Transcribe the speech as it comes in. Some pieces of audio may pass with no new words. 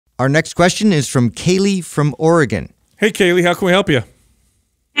Our next question is from Kaylee from Oregon. Hey, Kaylee, how can we help you?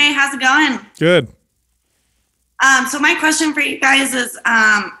 Hey, how's it going? Good. So my question for you guys is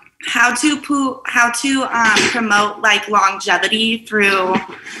how to promote like longevity through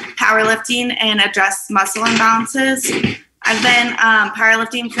powerlifting and address muscle imbalances. I've been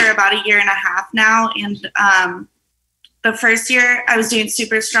powerlifting for about a year and a half now, and the first year I was doing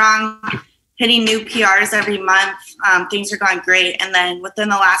super strong, hitting new PRs every month. Things are going great, and then within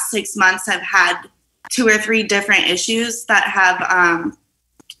the last 6 months, I've had 2 or 3 different issues that have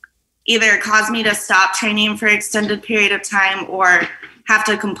either caused me to stop training for an extended period of time or have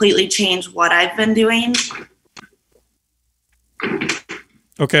to completely change what I've been doing.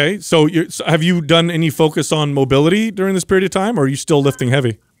 Okay, so have you done any focus on mobility during this period of time, or are you still lifting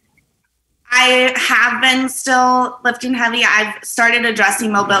heavy? I have been still lifting heavy. I've started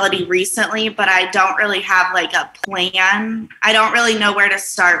addressing mobility recently, but I don't really have like a plan. I don't really know where to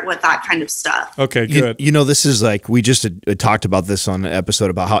start with that kind of stuff. Okay, good. You know, this is like, we just had talked about this on an episode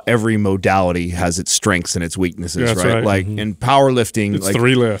about how every modality has its strengths and its weaknesses, That's right? right. Like in powerlifting, It's like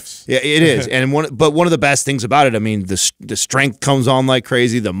 3 lifts. Yeah, it is. And one of the best things about it, I mean, the strength comes on like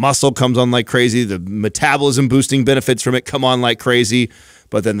crazy, the muscle comes on like crazy, the metabolism boosting benefits from it come on like crazy.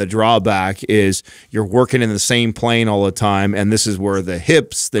 But then the drawback is you're working in the same plane all the time, and this is where the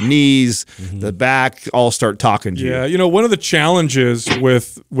hips, the knees, the back all start talking to you. Yeah, you know, one of the challenges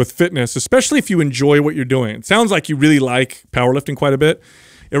with fitness, especially if you enjoy what you're doing, it sounds like you really like powerlifting quite a bit.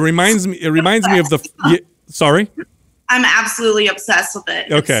 It reminds me of the sorry? I'm absolutely obsessed with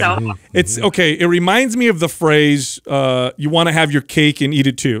it. Okay. It reminds me of the phrase, you want to have your cake and eat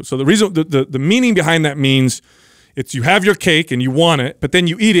it too. So the reason, the meaning behind that means it's you have your cake and you want it, but then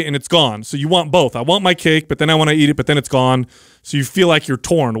you eat it and it's gone. So you want both. I want my cake, but then I want to eat it, but then it's gone. So you feel like you're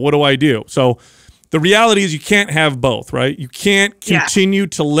torn. What do I do? So the reality is you can't have both, right? You can't continue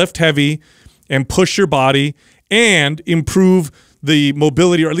to lift heavy and push your body and improve the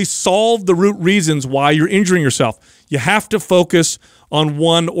mobility, or at least solve the root reasons why you're injuring yourself. You have to focus on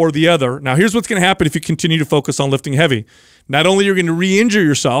one or the other. Now, here's what's going to happen if you continue to focus on lifting heavy. Not only are you going to re-injure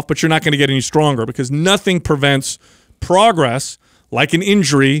yourself, but you're not going to get any stronger, because nothing prevents progress like an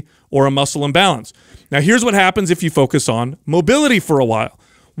injury or a muscle imbalance. Now, here's what happens if you focus on mobility for a while.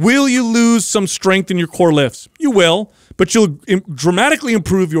 Will you lose some strength in your core lifts? You will, but you'll dramatically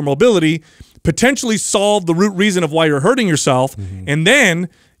improve your mobility, potentially solve the root reason of why you're hurting yourself, and then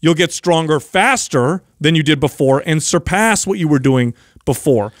you'll get stronger faster than you did before and surpass what you were doing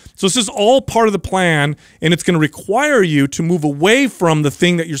before. So this is all part of the plan, and it's going to require you to move away from the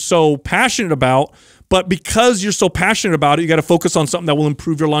thing that you're so passionate about. But because you're so passionate about it, you got to focus on something that will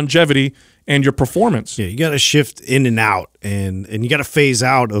improve your longevity and your performance. Yeah, you got to shift in and out, and you got to phase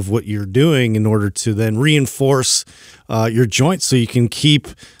out of what you're doing in order to then reinforce your joints so you can keep,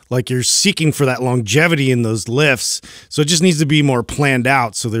 like, you're seeking for that longevity in those lifts. So it just needs to be more planned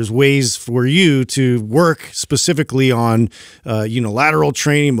out. So there's ways for you to work specifically on unilateral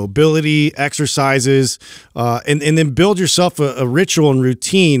training, mobility, exercises, and then build yourself a ritual and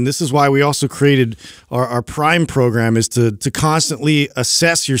routine. This is why we also created our Prime program, is to constantly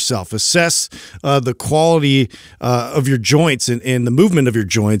assess yourself, assess the quality of your joints and the movement of your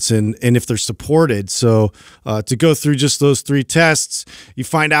joints, and if they're supported. So to go through just those 3 tests, you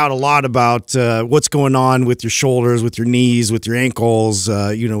find out a lot about what's going on with your shoulders, with your knees, with your ankles,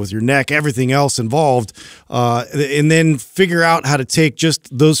 with your neck, everything else involved, and then figure out how to take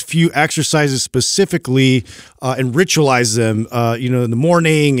just those few exercises specifically and ritualize them, in the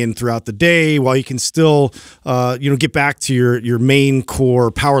morning and throughout the day, while you can still, get back to your main core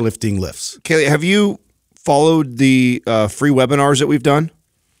powerlifting lifts. Kaylee, have you followed the free webinars that we've done?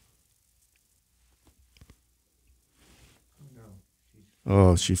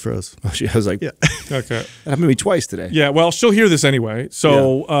 Oh, she froze. I was like, yeah. Okay. That happened to me twice today. Yeah, well, she'll hear this anyway.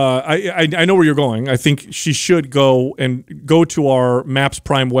 So I know where you're going. I think she should go to our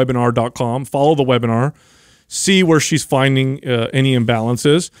mapsprimewebinar.com, follow the webinar, see where she's finding any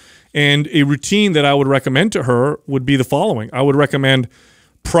imbalances. And a routine that I would recommend to her would be the following. I would recommend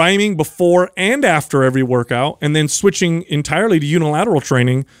priming before and after every workout, and then switching entirely to unilateral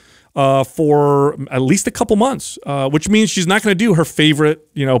training for at least a couple months, which means she's not going to do her favorite,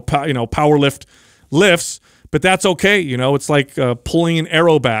 power lifts, but that's okay. It's like pulling an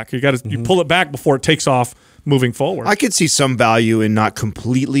arrow back. You pull it back before it takes off moving forward. I could see some value in not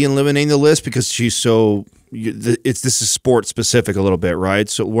completely eliminating the list, because she's so this is sport specific a little bit, right?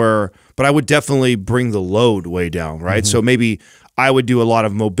 But I would definitely bring the load way down, right? So maybe I would do a lot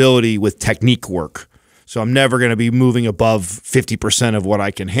of mobility with technique work. So I'm never going to be moving above 50% of what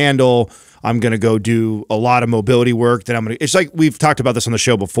I can handle. I'm going to go do a lot of mobility work. Then it's like we've talked about this on the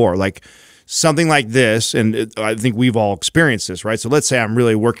show before, like something like this. And I think we've all experienced this, right? So let's say I'm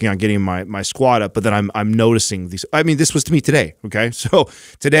really working on getting my squat up, but then I'm noticing these. I mean, this was to me today. Okay. So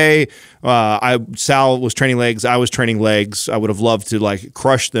today, Sal was training legs. I was training legs. I would have loved to like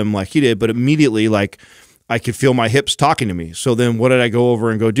crush them like he did, but immediately like I could feel my hips talking to me. So then what did I go over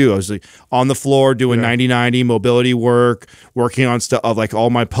and go do? I was like on the floor doing 90-90 mobility work, working on stuff of like all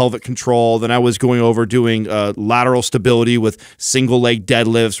my pelvic control. Then I was going over doing lateral stability with single leg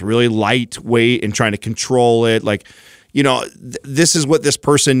deadlifts, really lightweight and trying to control it. Like, you know, this is what this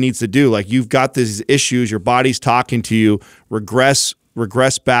person needs to do. Like you've got these issues, your body's talking to you, regress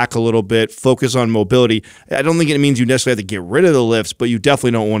back a little bit, focus on mobility. I don't think it means you necessarily have to get rid of the lifts, but you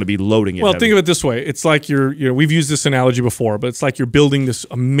definitely don't want to be loading it. Well, heavy. think of it this way. It's like we've used this analogy before, but it's like you're building this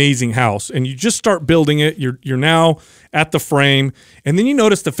amazing house and you just start building it. You're now at the frame and then you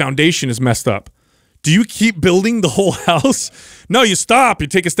notice the foundation is messed up. Do you keep building the whole house? No, you stop. You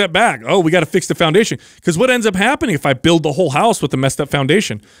take a step back. Oh, we got to fix the foundation. Because what ends up happening if I build the whole house with a messed up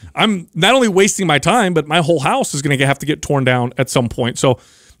foundation? I'm not only wasting my time, but my whole house is going to have to get torn down at some point. So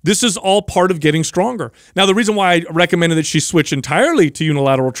this is all part of getting stronger. Now, the reason why I recommended that she switch entirely to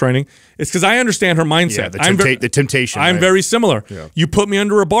unilateral training is because I understand her mindset. Yeah, the temptation. I'm right? very similar. Yeah. You put me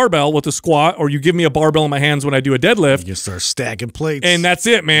under a barbell with a squat, or you give me a barbell in my hands when I do a deadlift. You start stacking plates. And that's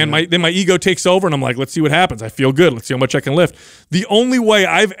it, man. Then my ego takes over, and I'm like, let's see what happens. I feel good. Let's see how much I can lift. The only way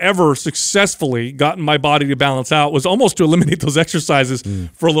I've ever successfully gotten my body to balance out was almost to eliminate those exercises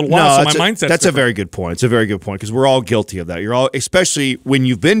for a little while. So my mindset. That's a very good point. It's a very good point because we're all guilty of that. You're all, especially when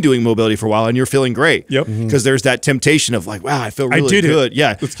you've been doing mobility for a while and you're feeling great. Yep. Because there's that temptation of like, wow, I feel really good.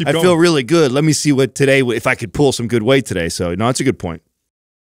 Yeah. Let's keep I going. feel really good. Let me see what today, if I could pull some good weight today. So no, it's a good point.